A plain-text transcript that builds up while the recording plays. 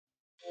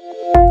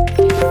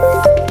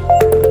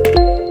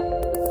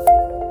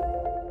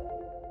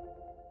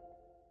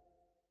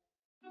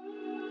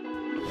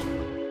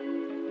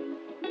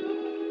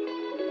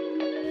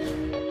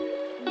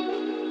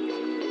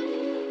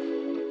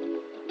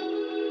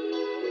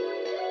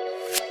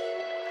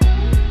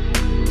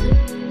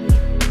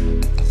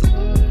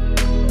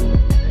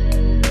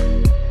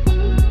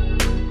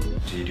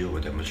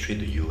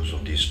The use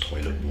of this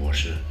toilet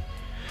washer.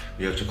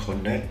 We have to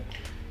connect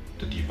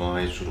the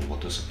device to the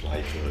water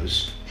supply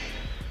first.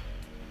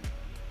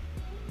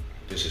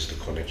 This is the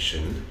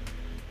connection,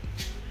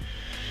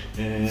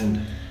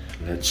 and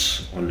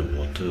let's on the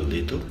water a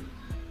little.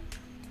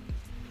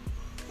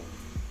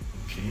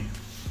 Okay, you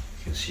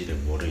can see the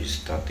water is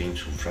starting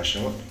to flush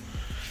out.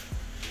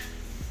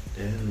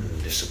 Then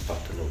there's a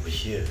button over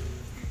here.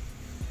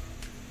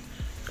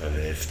 I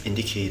have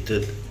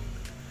indicated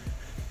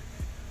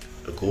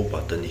a go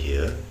button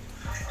here,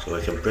 so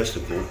I can press the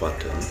go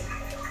button and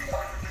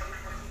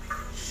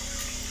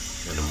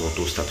the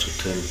motor starts to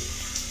turn.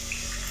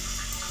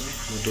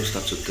 Motor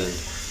starts to turn.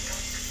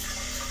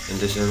 And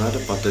there's another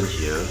button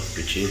here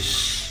which is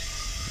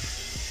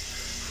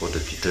for the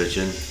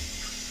detergent.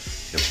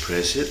 You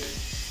press it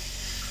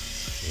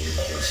and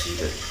you can see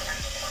that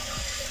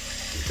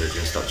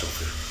detergent starts to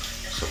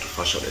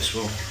flush out as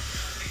well.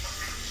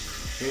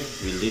 Okay,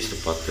 release the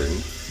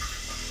button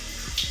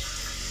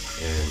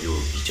and it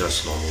will be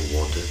just normal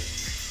water.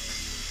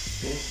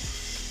 Okay.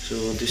 So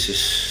this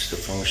is the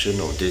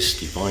function of this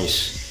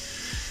device,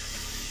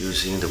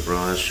 using the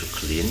brush to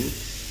clean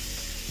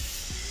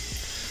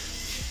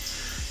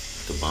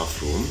the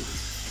bathroom,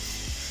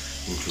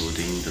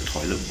 including the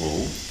toilet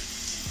bowl,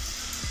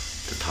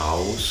 the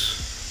towels,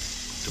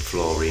 the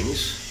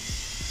floorings.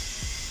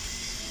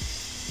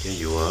 Here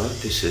you are.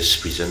 This is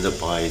presented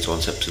by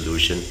Zoncepz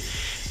solution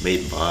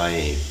made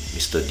by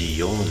Mr.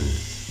 Deon